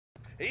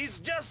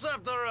He's just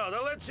up the road.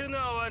 I'll let you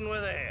know when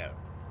we're there.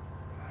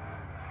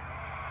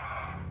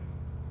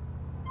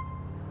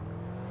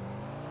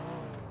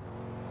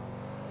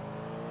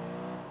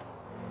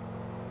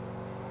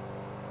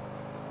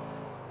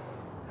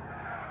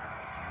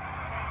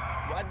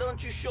 Why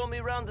don't you show me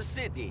around the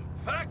city?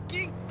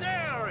 Fucking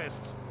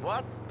terrorists!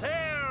 What?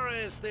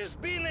 Terrorists! There's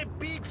been a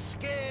big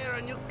scare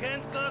and you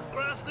can't go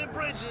across the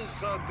bridges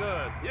so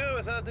good. You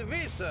without the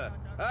visa,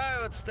 I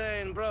would stay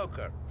in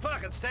Broker.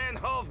 Fuck it, stay in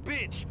Hove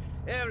Beach.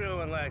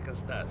 Everyone like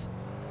us does.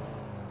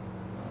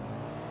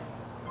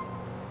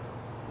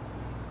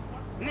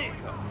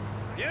 Nico,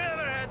 you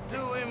ever had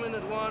two women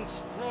at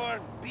once? Four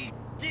big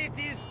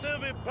titties to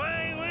be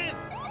playing with?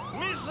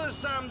 Мисля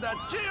съм да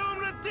че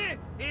умрете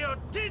и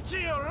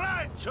отичи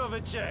рай,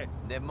 човече!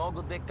 Не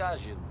мога да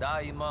кажа, да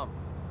имам.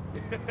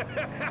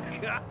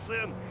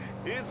 Cousin,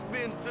 it's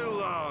been too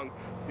long.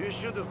 You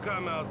should have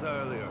come out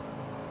earlier.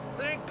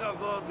 Think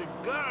of all the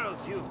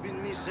girls you've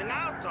been missing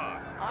out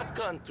on. Our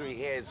country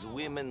has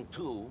women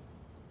too.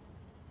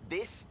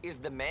 This is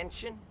the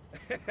mansion?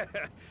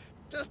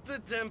 Just a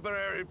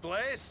temporary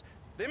place.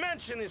 The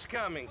mansion is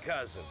coming,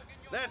 cousin.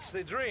 That's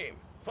the dream.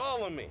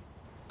 Follow me.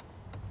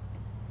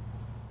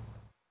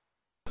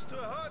 To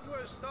a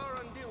hardware store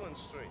on Dillon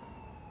Street.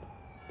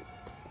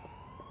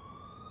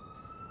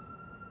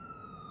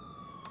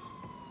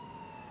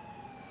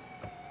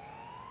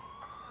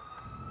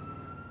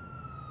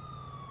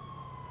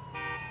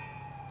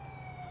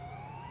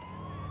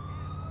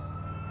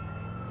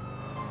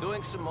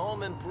 Doing some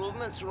home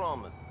improvements,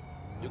 Roman.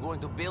 You're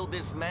going to build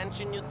this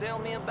mansion you tell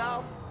me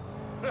about?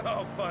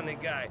 Oh, funny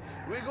guy.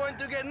 We're going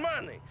to get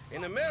money.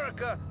 In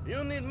America,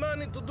 you need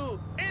money to do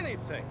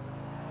anything.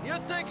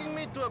 You're taking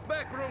me to a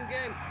backroom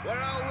game where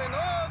I'll win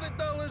all the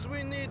dollars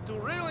we need to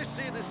really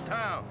see this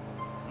town.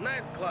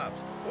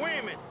 Nightclubs,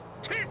 women,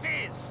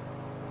 titties!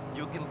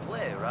 You can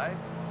play, right?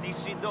 Ti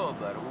si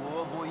dobar u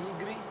ovoj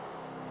igri?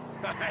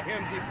 I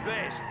am the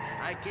best.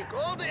 I kick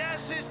all the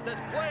asses that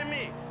play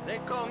me. They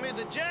call me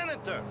the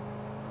janitor.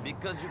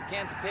 Because you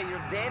can't pay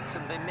your debts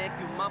and they make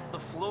you mop the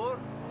floor?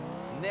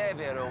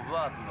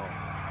 Neverovatno.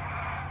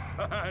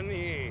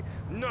 Funny.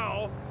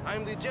 No,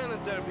 I'm the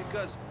janitor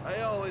because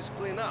I always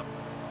clean up.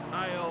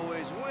 I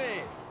always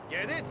win.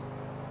 Get it?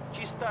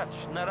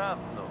 Chistach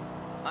naravno.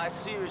 I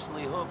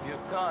seriously hope your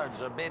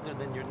cards are better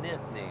than your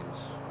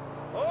nicknames.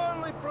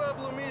 Only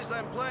problem is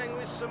I'm playing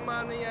with some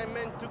money I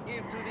meant to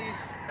give to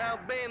these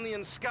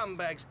Albanian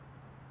scumbags.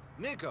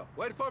 Nico,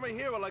 wait for me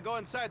here while I go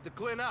inside to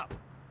clean up.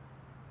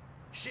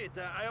 Shit,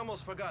 I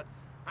almost forgot.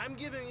 I'm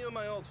giving you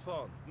my old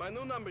phone. My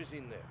new number's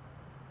in there.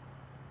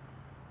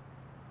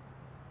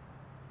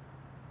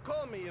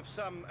 Call me if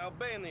some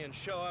Albanians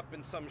show up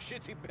in some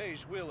shitty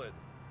beige Willard.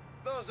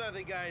 Those are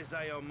the guys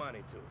I owe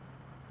money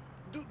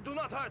to. Do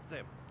not hurt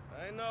them.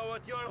 I know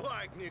what you're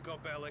like, Nico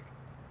Bellic.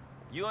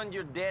 You and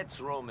your debts,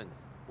 Roman.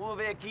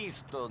 Uvek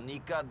isto,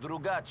 nikad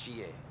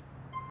drugačije.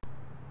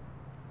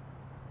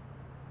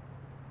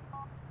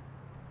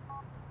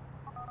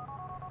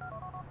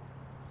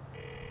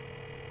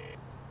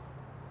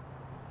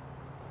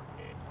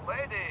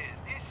 Ladies,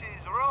 this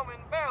is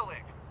Roman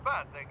Bellic,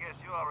 but I guess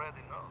you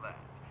already know that.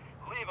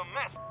 Leave a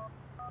message.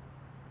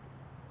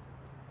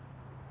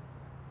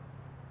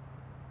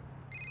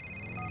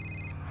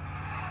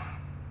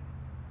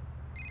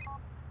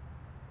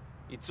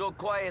 It's so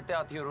quiet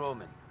out here,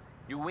 Roman.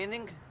 You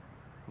winning?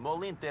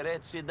 Molinte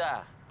reci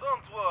da.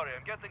 Don't worry,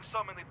 I'm getting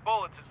so many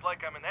bullets it's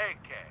like I'm an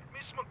AK.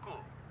 Miss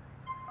McCool.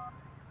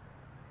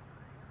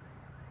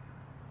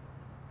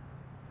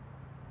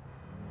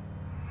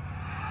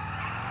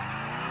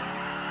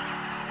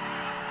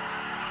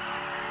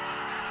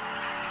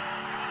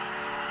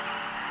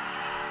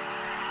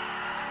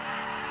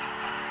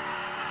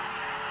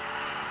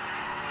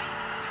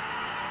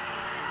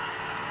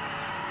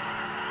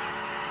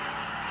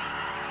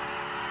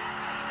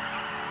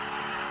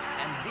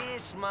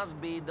 This must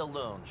be the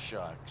loan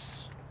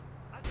sharks.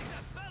 I think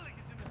that Bellic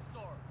is in the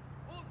store.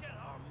 We'll get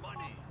our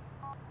money.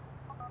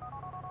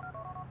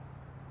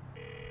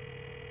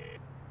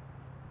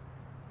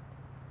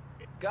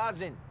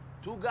 Cousin,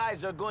 two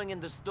guys are going in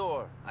the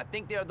store. I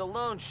think they are the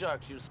loan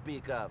sharks you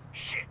speak of.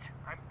 Shit,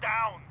 I'm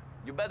down.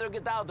 You better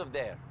get out of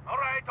there. All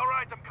right,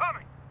 I'm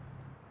coming.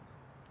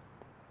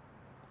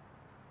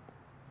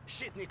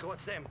 Shit, Nico,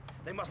 it's them.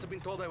 They must have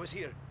been told I was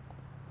here.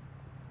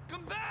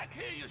 Come back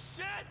here, you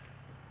shit!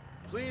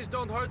 Please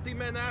don't hurt the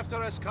men after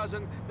us,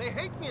 cousin. They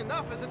hate me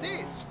enough as it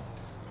is.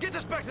 Get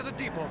us back to the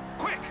depot,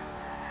 quick!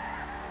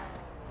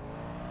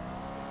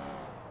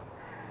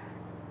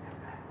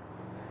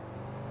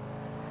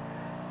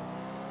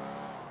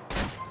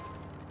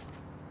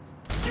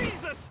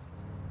 Jesus!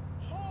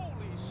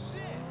 Holy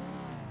shit!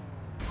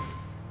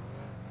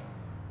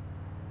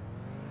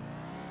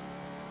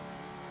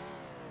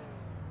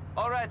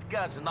 All right,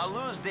 cousin, I'll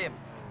lose them.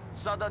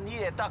 Sada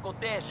nije tako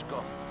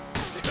teško.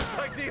 Just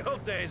like the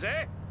old days,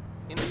 eh?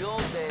 In the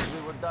old days,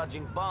 we were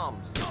dodging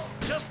bombs.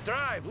 Just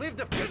drive, leave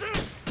the...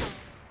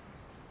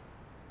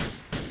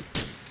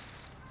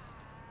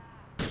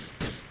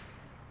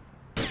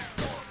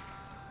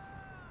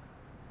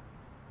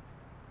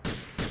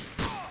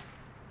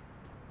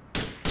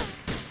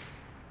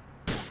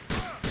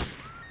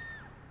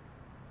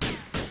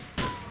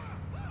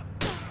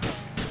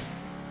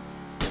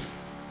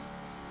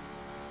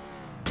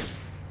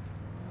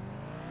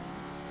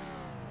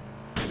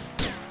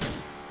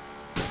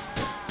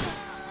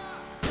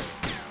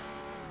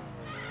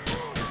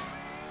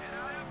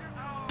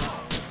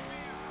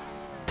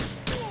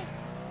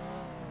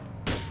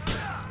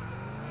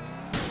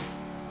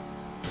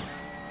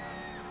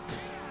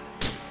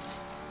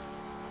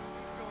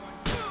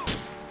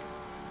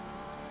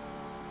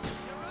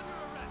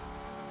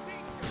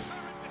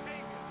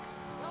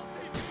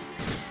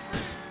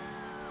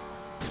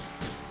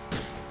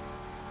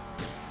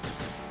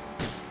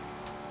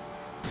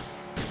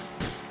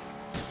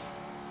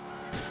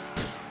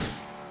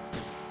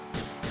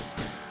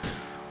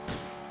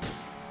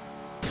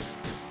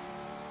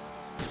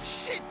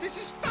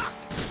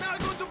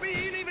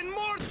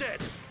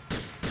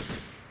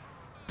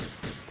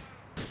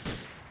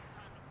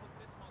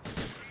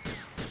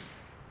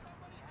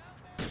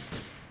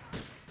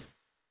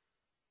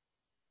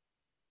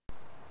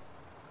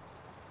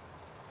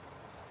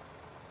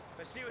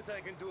 I see what I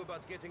can do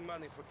about getting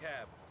money for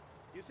cab.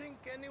 You think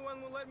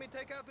anyone will let me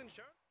take out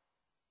insurance?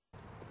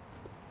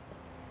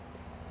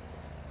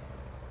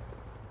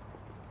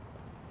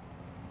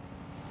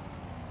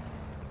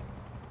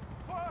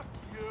 Fuck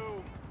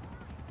you!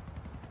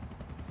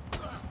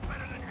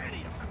 Better than any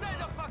of them. Stay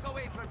the fuck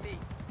away from me!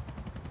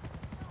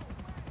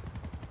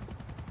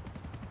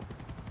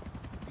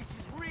 This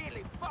is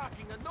really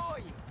fucking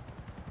annoying!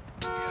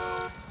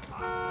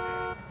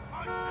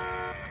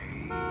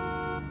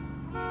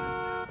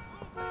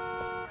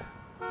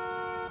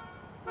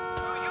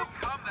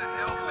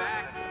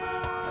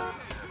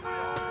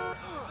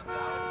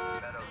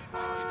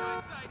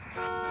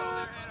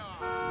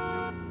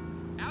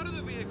 Out of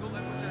the vehicle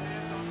and put your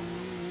hands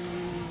on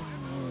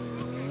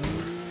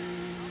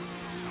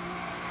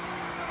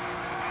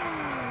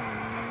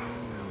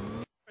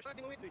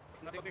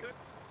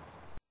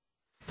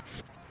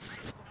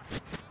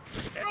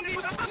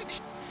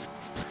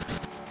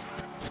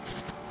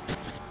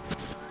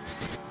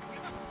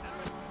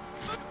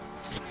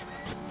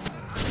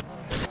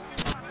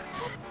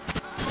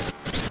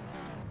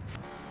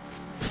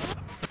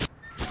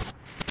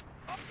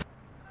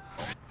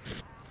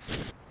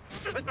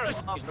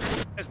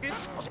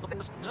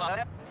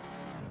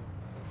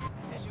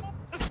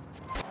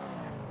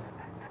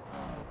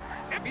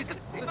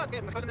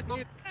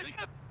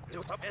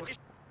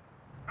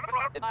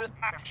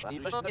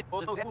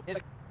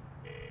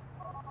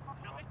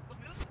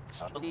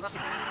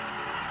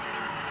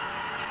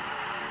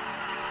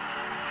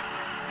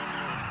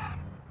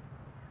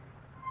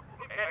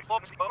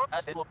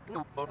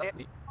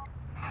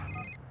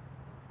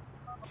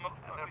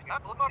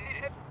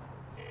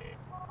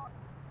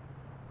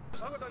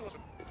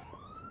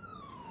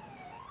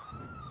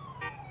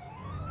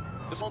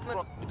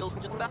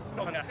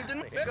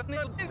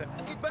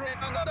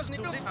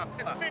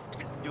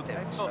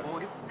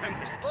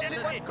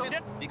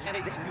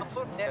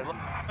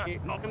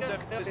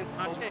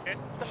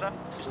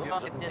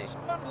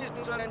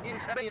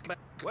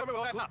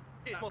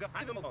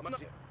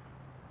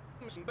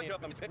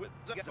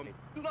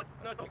Do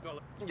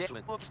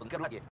not